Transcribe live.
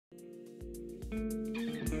Our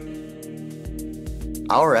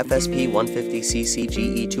Fsp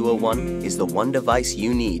 150Cc-Ge201 is the one device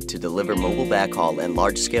you need to deliver mobile backhaul and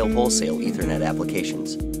large-scale wholesale Ethernet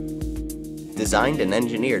applications. Designed and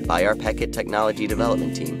engineered by our packet technology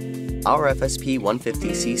development team, our Fsp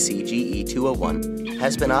 150Cc-Ge201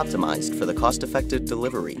 has been optimized for the cost-effective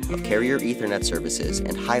delivery of carrier Ethernet services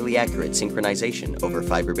and highly accurate synchronization over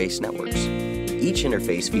fiber-based networks. Each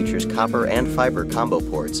interface features copper and fiber combo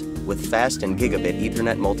ports with fast and gigabit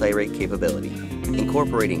Ethernet multi-rate capability,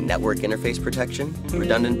 incorporating network interface protection,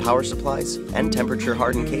 redundant power supplies, and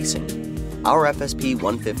temperature-hardened casing. Our Fsp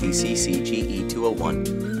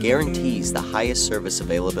 150Cc-Ge201 guarantees the highest service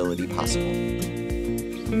availability possible.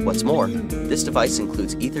 What's more, this device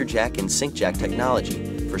includes EtherJack and SyncJack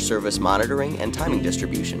technology for service monitoring and timing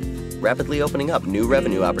distribution, rapidly opening up new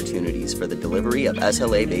revenue opportunities for the delivery of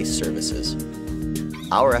SLA-based services.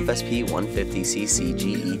 Our Fsp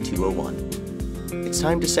 150Cc-Ge201. It's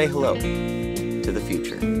time to say hello to the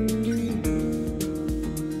future.